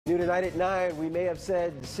New tonight at 9, we may have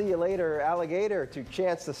said, "See you later, alligator," to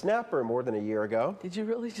Chance the Snapper more than a year ago. Did you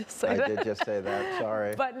really just say that? I did just say that,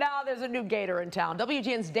 sorry. But now there's a new gator in town.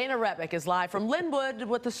 WGN's Dana Rebick is live from Lynwood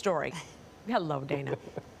with the story. Hello, Dana.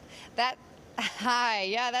 Hi,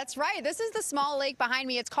 yeah, that's right. This is the small lake behind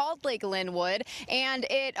me. It's called Lake Lynwood, and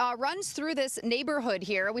it runs through this neighborhood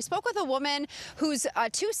here. We spoke with a woman whose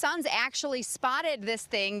two sons actually spotted this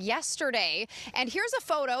thing yesterday, and here's a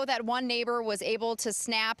photo that one neighbor was able to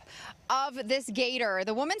snap of this gator.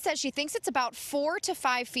 The woman says she thinks it's about 4 to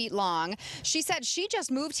 5 feet long. She said she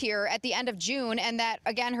just moved here at the end of June, and that,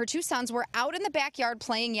 again, her two sons were out in the backyard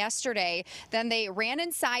playing yesterday. Then they ran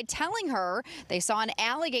inside telling her they saw an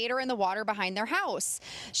alligator in the water behind their house.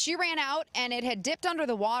 She ran out and it had dipped under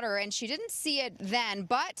the water, and she didn't see it then,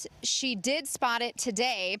 but she did spot it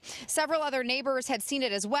today. Several other neighbors had seen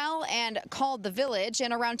it as well and called the village,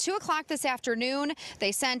 and around 2 o'clock this afternoon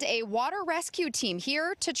they sent a water rescue team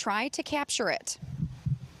here to try to capture it.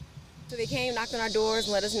 So they came, knocked on our doors,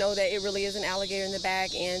 and let us know that it really is an alligator in the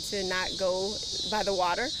back and to not go by the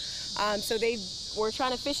water. So they were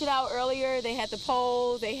trying to fish it out earlier. They had the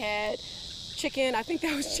pole, they had chicken. I think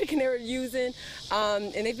that was chicken they were using,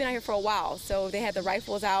 and they've been out here for a while. So they had the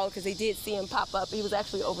rifles out because they did see him pop up. He was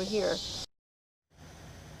actually over here.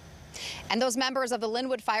 And those members of the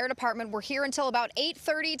Lynwood Fire Department were here until about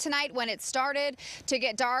 8:30 tonight when it started to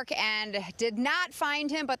get dark, and did not find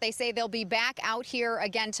him, but they say they'll be back out here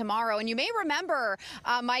again tomorrow. And you may remember,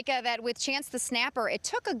 Micah, that with Chance the Snapper, it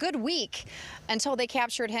took a good week until they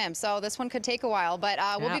captured him. So this one could take a while, but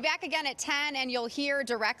we'll be back again at 10, and you'll hear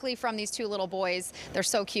directly from these two little boys. They're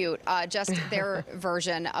so cute. Just their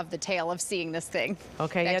version of the tale of seeing this thing.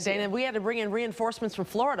 Okay, yeah, Dana, we had to bring in reinforcements from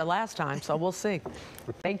Florida last time, so we'll see.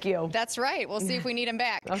 Thank you. That's right. We'll see if we need him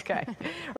back. Okay.